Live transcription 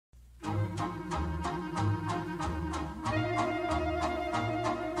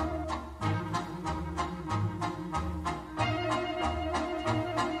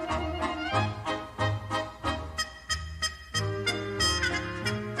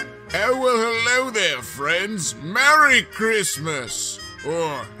Oh, well, hello there, friends. Merry Christmas!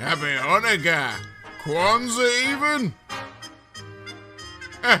 Or Happy Hanukkah. Kwanzaa, even?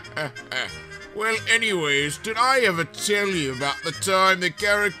 Well, anyways, did I ever tell you about the time the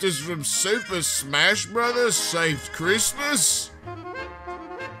characters from Super Smash Bros. Saved Christmas?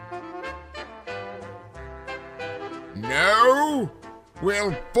 No?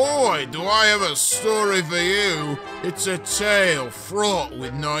 Well, boy, do I have a story for you. It's a tale fraught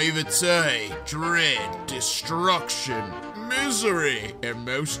with naivete, dread, destruction, misery, and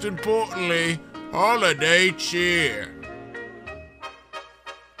most importantly, holiday cheer.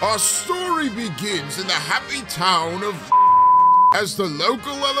 Our story begins in the happy town of as the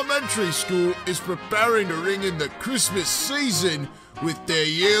local elementary school is preparing to ring in the Christmas season with their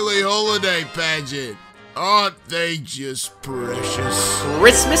yearly holiday pageant. Aren't they just precious?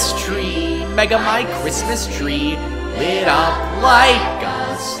 Christmas tree, Mega My Christmas tree, lit up like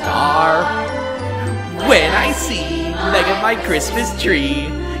a star. When I see Mega My Christmas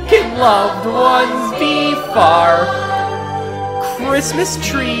tree, can loved ones be far? Christmas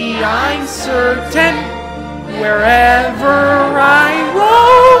tree, I'm certain, wherever I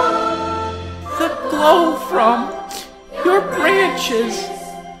roam, the glow from your branches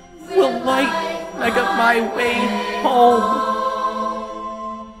will light Mega My way home.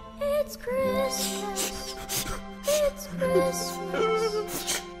 It's Christmas. It's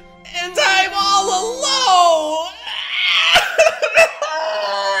Christmas. And I'm all alone!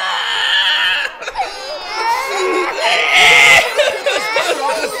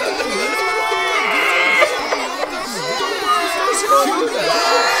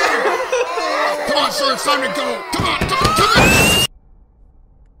 Come on, sir, it's time to go. Come on.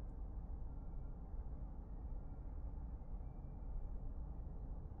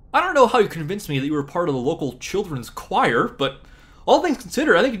 I don't know how you convinced me that you were part of the local children's choir, but all things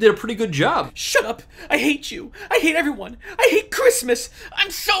considered, I think you did a pretty good job. Shut up! I hate you! I hate everyone! I hate Christmas!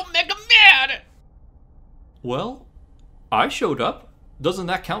 I'm so mega mad! Well, I showed up. Doesn't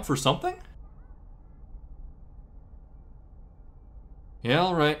that count for something? Yeah,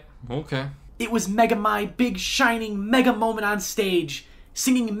 alright. Okay. It was Mega My big shining mega moment on stage,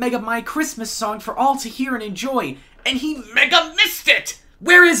 singing Mega My Christmas song for all to hear and enjoy, and he mega missed it!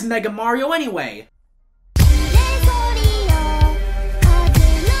 Where is Mega Mario anyway?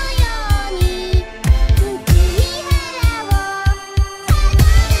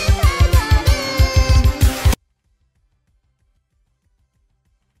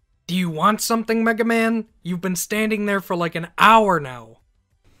 Do you want something, Mega Man? You've been standing there for like an hour now.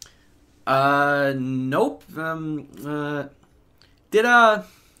 Nope. Did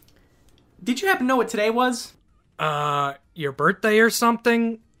you happen to know what today was? Your birthday or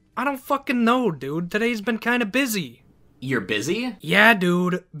something? I don't fucking know, dude. Today's been kinda busy. You're busy? Yeah,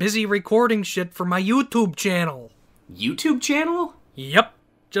 dude. Busy recording shit for my YouTube channel. YouTube channel? Yep.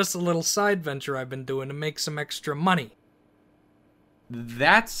 Just a little side venture I've been doing to make some extra money.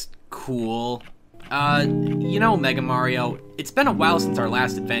 That's cool. You know, Mega Mario, it's been a while since our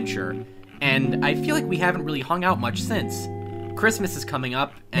last adventure, and I feel like we haven't really hung out much since. Christmas is coming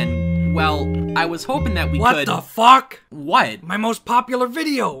up, and, well, I was hoping that we could... What the fuck? What? My most popular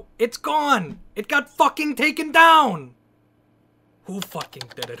video. It's gone. It got fucking taken down. Who fucking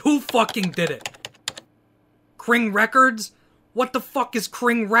did it? Who fucking did it? Kring Records? What the fuck is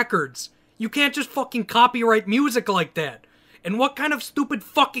Kring Records? You can't just fucking copyright music like that. And what kind of stupid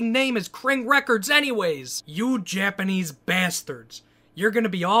fucking name is Kring Records anyways? You Japanese bastards. You're gonna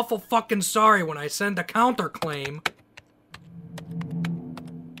be awful fucking sorry when I send a counterclaim.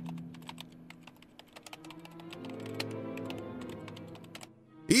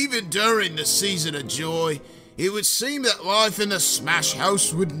 Even during the season of joy, it would seem that life in the Smash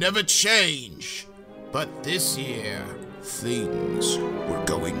House would never change. But this year, things were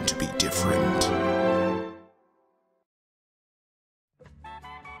going to be different.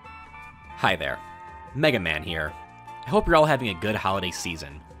 Hi there, Mega Man here. I hope you're all having a good holiday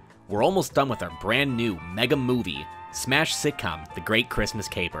season. We're almost done with our brand new mega movie, Smash Sitcom, The Great Christmas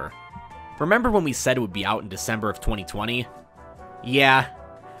Caper. Remember when we said it would be out in December of 2020? Yeah,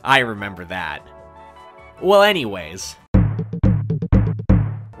 I remember that. Well, anyways,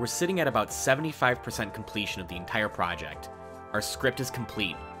 we're sitting at about 75% completion of the entire project. Our script is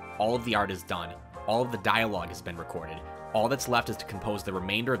complete, all of the art is done, all of the dialogue has been recorded. All that's left is to compose the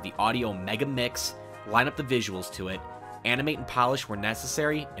remainder of the audio mega mix, line up the visuals to it, animate and polish where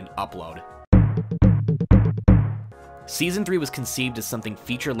necessary, and upload. Season 3 was conceived as something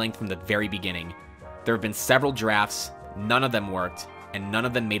feature-length from the very beginning. There have been several drafts, none of them worked, and none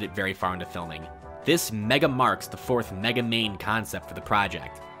of them made it very far into filming. This mega marks the fourth mega main concept for the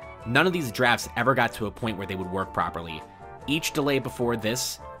project. None of these drafts ever got to a point where they would work properly. Each delay before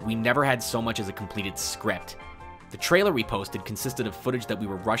this, we never had so much as a completed script. The trailer we posted consisted of footage that we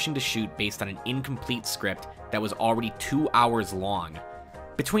were rushing to shoot based on an incomplete script that was already 2 hours long.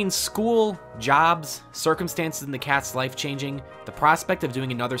 Between school, jobs, circumstances in the cast's life changing, the prospect of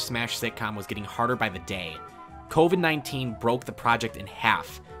doing another Smash sitcom was getting harder by the day. COVID-19 broke the project in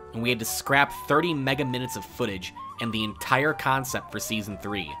half, and we had to scrap 30 mega minutes of footage and the entire concept for Season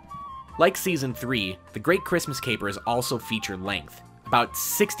 3. Like Season 3, The Great Christmas Caper is also feature length, about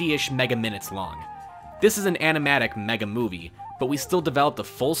 60-ish mega minutes long. This is an animatic mega movie, but we still developed a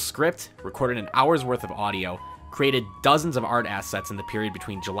full script, recorded an hour's worth of audio, created dozens of art assets in the period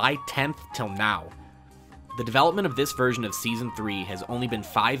between July 10th till now. The development of this version of Season 3 has only been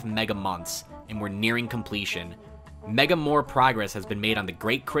 5 mega months, and we're nearing completion. Mega more progress has been made on The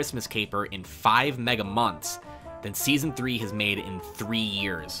Great Christmas Caper in 5 mega months than Season 3 has made in 3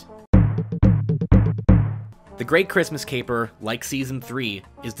 years. The Great Christmas Caper, like Season 3,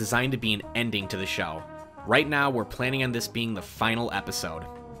 is designed to be an ending to the show. Right now, we're planning on this being the final episode.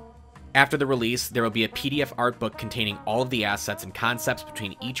 After the release, there will be a PDF art book containing all of the assets and concepts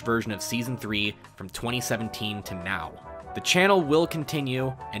between each version of Season 3 from 2017 to now. The channel will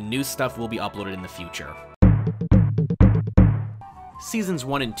continue, and new stuff will be uploaded in the future. Seasons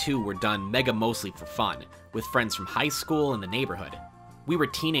 1 and 2 were done mega mostly for fun, with friends from high school and the neighborhood. We were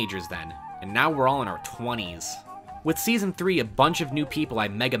teenagers then, and now we're all in our 20s. With Season 3, a bunch of new people I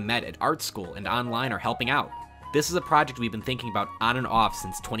mega met at art school and online are helping out. This is a project we've been thinking about on and off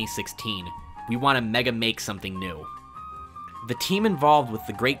since 2016. We want to mega make something new. The team involved with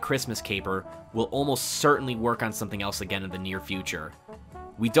The Great Christmas Caper will almost certainly work on something else again in the near future.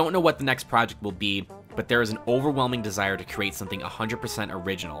 We don't know what the next project will be, but there is an overwhelming desire to create something 100%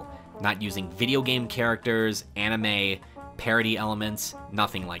 original, not using video game characters, anime, parody elements,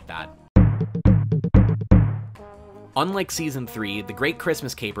 nothing like that. Unlike Season 3, The Great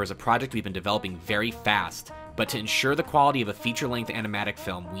Christmas Caper is a project we've been developing very fast, but to ensure the quality of a feature-length animatic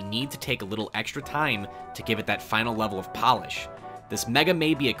film, we need to take a little extra time to give it that final level of polish. This mega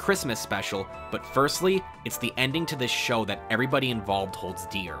may be a Christmas special, but firstly, it's the ending to this show that everybody involved holds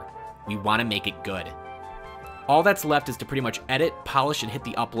dear. We want to make it good. All that's left is to pretty much edit, polish, and hit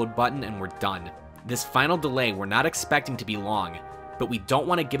the upload button, and we're done. This final delay we're not expecting to be long, but we don't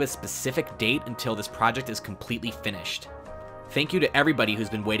want to give a specific date until this project is completely finished. Thank you to everybody who's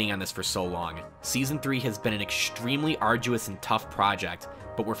been waiting on this for so long. Season 3 has been an extremely arduous and tough project,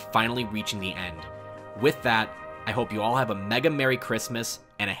 but we're finally reaching the end. With that, I hope you all have a mega Merry Christmas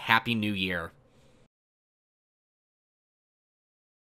and a Happy New Year.